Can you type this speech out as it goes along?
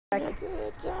Good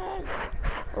time.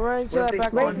 We're running to that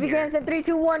back Race one. begins in 3,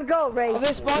 2, 1, go, Race. If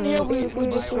they spawn here, we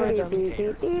destroy them.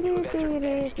 They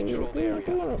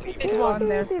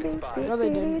spawned there. No, they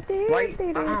didn't. Right,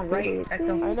 right.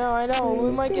 I know.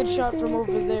 We might get shot from over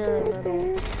there. And I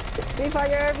don't. We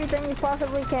fire everything you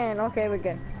possibly can. Okay, we're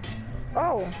good.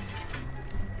 Oh.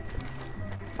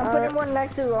 I'm putting one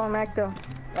next to Ecto.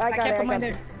 I got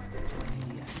it.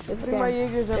 Putting my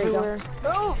Jaegers everywhere.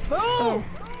 Move!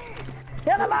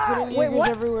 Get him out! Putting Jaegers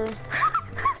everywhere.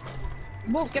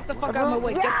 Move, get the fuck out of my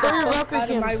way. Get Throw your the fuck Valkyrie out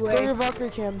of my cams. way. Throw your Valkyrie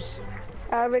cams.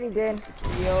 I already did.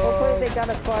 Yo. Hopefully they got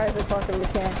as far as they possibly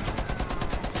can.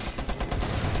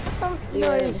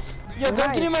 Nice. Yo,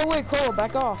 don't get in my way, Cole.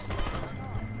 Back off.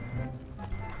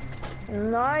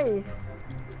 Nice.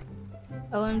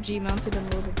 LMG mounted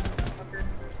and loaded.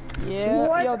 Yeah.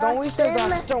 What Yo, don't waste the a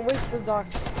docks. Don't waste the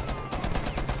docks.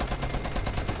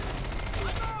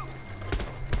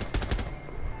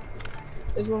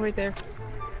 There's one right there.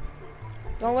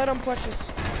 Don't let them push us.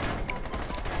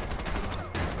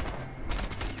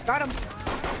 Got him.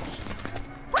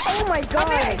 Oh my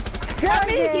god! Got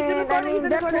me! He's in the corner, he's in the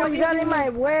that corner, one got in my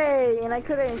way, and I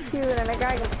couldn't shoot, and I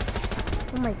got him.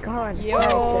 Oh my god.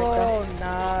 Yo,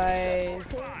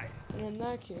 nice. In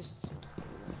that case,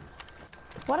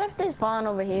 What if they spawn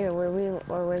over here where we're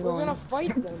we're going? gonna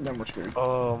fight them.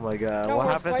 Oh my god, No, what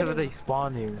we're happens if fighting. they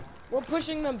spawn you? We're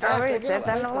pushing them I back. already They're said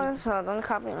that gonna no fight one, so don't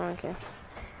copy. Okay.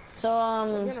 So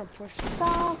them. We're gonna push them.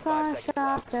 Falcon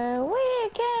Shopper, we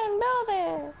can build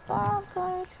it.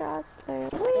 Falcon Shopper,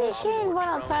 we can run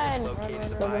outside.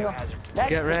 Go.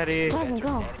 Get ready. Go. Enemy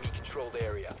controlled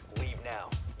area. Leave now.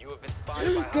 You have been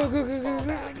spotted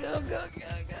by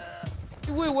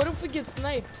Go. Wait, what if we get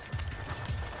sniped?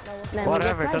 Then we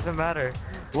Whatever, get doesn't matter.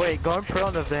 Wait, go in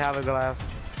prone if they have a glass.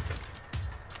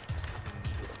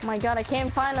 Oh my god, I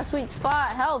can't find a sweet spot.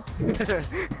 Help.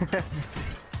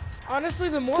 Honestly,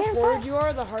 the more Can't forward find- you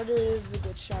are, the harder it is to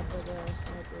get shot by the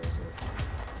snipers.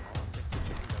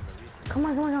 Come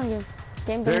on.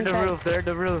 Game They're in the tag. roof, they're in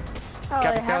the roof. Oh, they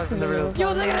have Capitale's to in the be roof.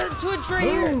 Yo, they got a twitch right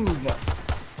here. I'm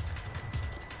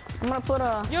gonna put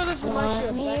a Yo, this is my one ship.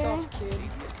 Back here. off, kid.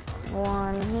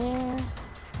 One here.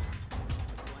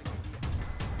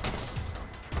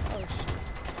 Oh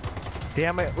shit.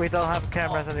 Damn it, we don't have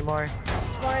cameras anymore.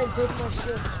 Fine, take my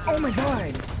shit. Oh my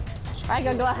god. I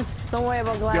got glass. Don't worry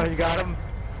about glass. Yo, you got him?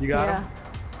 You got him?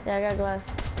 Yeah, I got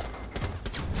glass.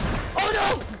 Oh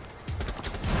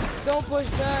no! Don't push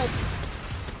back.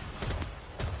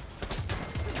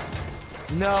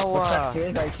 No, What's up,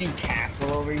 kids? I see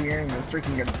Castle over here and the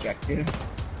freaking objective.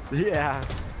 yeah.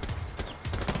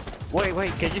 Wait,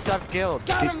 can you stop killed?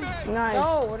 Got him! Nice.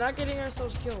 No, we're not getting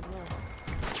ourselves killed, no.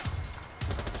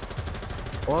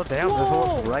 Oh damn, this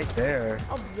Whoa. one's right there.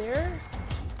 Up there?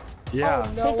 Yeah.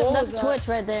 Oh, no, Pick what up was that that? Twitch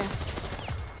right there.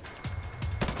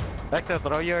 Hector,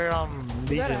 throw your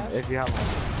Legion Ash? if you have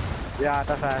one. Yeah,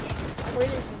 that's Ash. I'm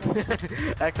waiting for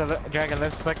that. Hector, Dragon,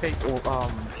 let's spectate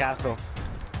castle.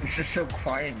 It's just so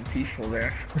quiet and peaceful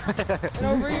there. And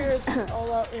over here is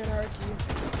all out anarchy.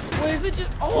 Wait, is it just?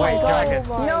 Oh Wait, my Dragon.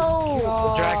 No.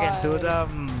 God. Dragon, do the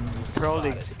pro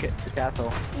league to get to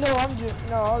castle. No,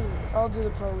 I'll do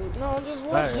the pro league. No, just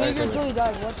watch Alright, Jaeger alright, till he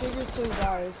dies. Watch Jaeger till he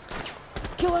dies.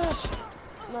 Kill Ash.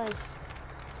 Nice.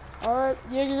 Alright,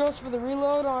 Jaeger goes for the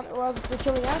reload on as they're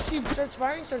killing Ash. He starts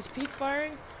firing, starts peak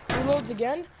firing, reloads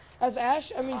again. As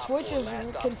Twitch is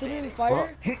continuing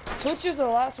fire. Twitch is the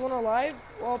last one alive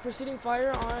while proceeding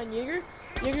fire on Jaeger.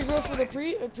 Jaeger goes for the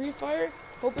pre-fire,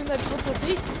 hoping that Twitch will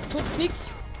peek. Twitch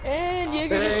peeks, and Jaeger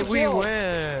gets Hey, the we kill.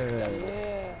 win!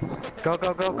 Yeah.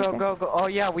 Go. Oh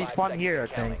yeah, we spawn here,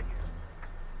 I think.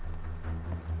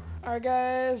 Alright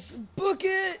guys, book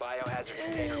it! biohazard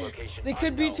container location. They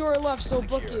could be to our left, so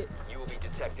book it. You will be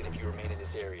detected if you remain in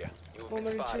this area. You have been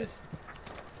Moment of spotted.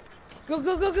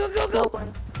 truth. Go!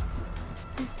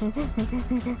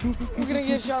 We're gonna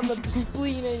get shot in the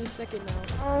spleen any second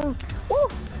now. Woo!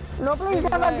 No, please,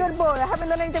 I'm a good boy. I haven't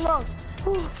done anything wrong.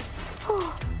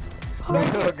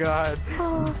 Oh god.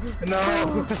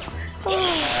 No!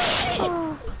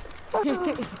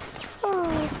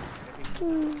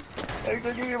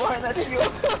 Hector, get behind that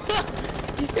shield.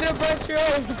 You should have brought your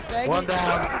own. Faggot. One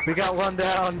down. We got one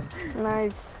down.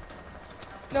 Nice.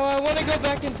 No, I want to go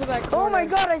back into that corner. Oh my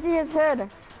god, I see his head.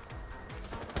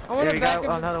 I want Yeah, to we back got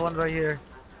up. another one right here.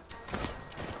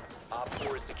 Op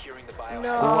 4 is securing the biohazard.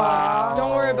 No, Wow.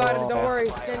 don't worry about it. Don't worry.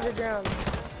 Stand your ground.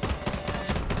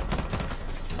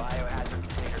 Biohazard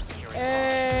container securing.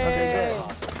 Hey.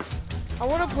 I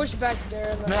want to push back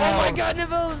there. No. Oh my god,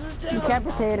 Neville is down.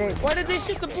 Decapitated. Why did they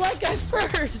shoot the black guy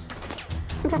first?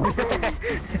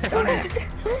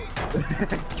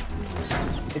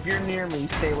 If you're near me,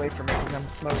 stay away from me because I'm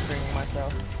smoke screening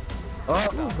myself. Oh,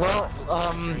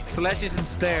 well, sledges and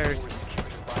stairs.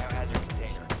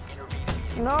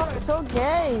 No, it's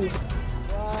okay.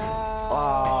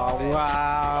 Wow. Oh,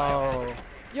 wow.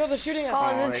 Yo, they're shooting us.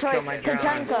 Oh, they killed my drone.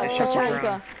 Tachanka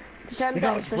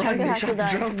has to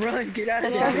die. Run, get out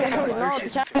of Tachanka here. has to, no,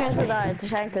 Tachanka has to die.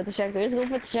 Tachanka. Let's go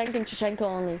for Tachanka and Tachanka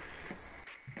only.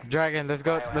 Dragon, let's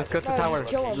go to No, tower. just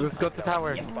kill him. Let's go to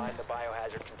tower. Find the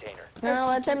biohazard container. No,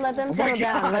 let them settle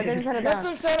down. Let them settle Let down.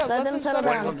 them set up. Let them settle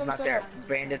Let down. them Not set there. up.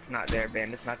 Bandit's not there.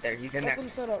 Bandit's not there. He's in Let there.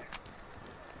 them set up.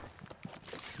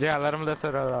 Yeah, let him set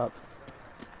it up.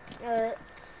 Alright.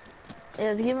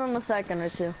 Yeah, just give him a second or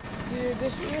two. Dude, there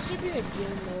should be a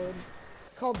game mode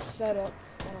called setup.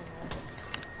 I don't know.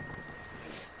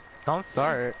 Don't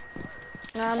start.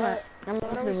 No, I'm not. I'm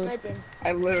When are we not. sniping?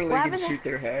 I literally What can happened? shoot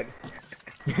their head.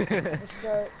 Let's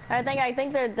start. I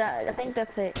think they're done. I think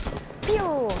that's it.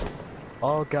 Pew!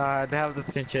 Oh god, they have the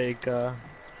Tinchaka.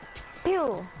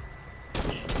 Pew!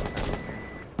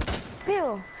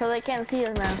 Pew! So they can't see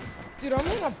us now. Dude, I'm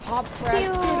gonna pop frags.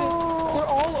 Pew! Dude, they're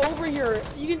all over here.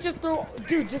 You can just throw,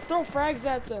 dude, just throw frags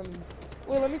at them.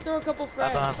 Wait, let me throw a couple I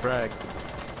frags. don't have frags.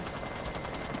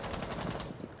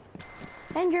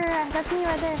 Andrew, that's me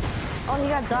right there. Oh, he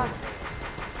got ducked.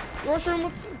 Rush him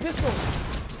with pistol.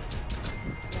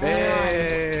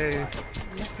 Hey!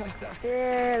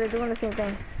 Yeah, they're doing the same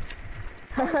thing.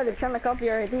 They're trying to copy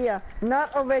our idea.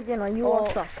 Not original, you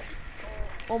all suck.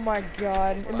 Oh my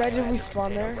god. Imagine if we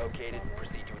spawn there. Located.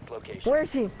 Proceed to its location. Where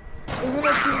is she? Who's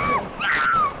gonna shoot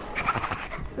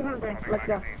Let's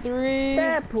go. 3,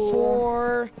 Deadpool.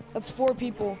 4. That's 4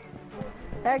 people.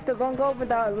 Hector, don't go over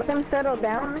that. Let them settle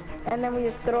down, and then we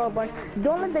just throw a bunch.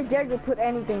 Don't let the Jaguar put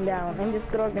anything down, and just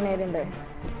throw a grenade in there.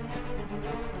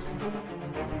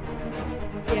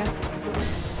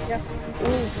 Yeah.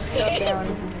 Ooh, shut down.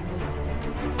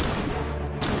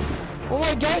 Oh my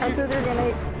I god, threw their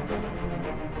grenades.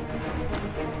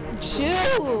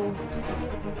 chill.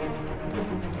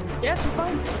 Yes, we're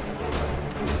fine.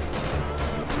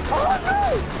 Oh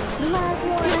no! Last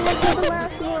one! I had to kill the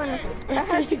last one! I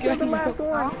had to kill the last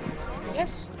one!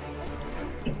 Yes.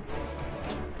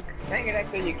 Dang it,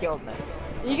 Hector, you killed me.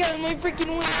 You got my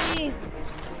freaking wing.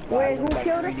 Wait, who Back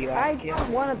killed 3D her? last I kill.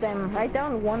 downed one of them. I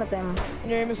downed one of them.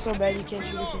 Your aim is so bad you can't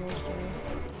shoot us in range,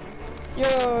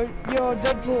 Yo,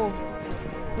 Deadpool.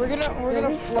 We're gonna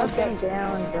We flood shut them that.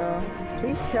 down, bro.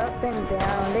 We shut them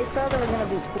down. They thought they were gonna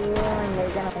be cool and they're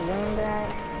gonna win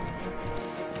that.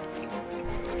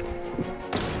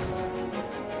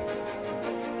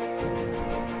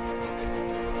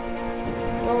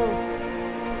 Oh,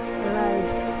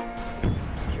 Nice.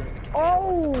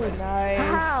 Oh! nice.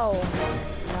 How?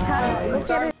 How? Look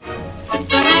at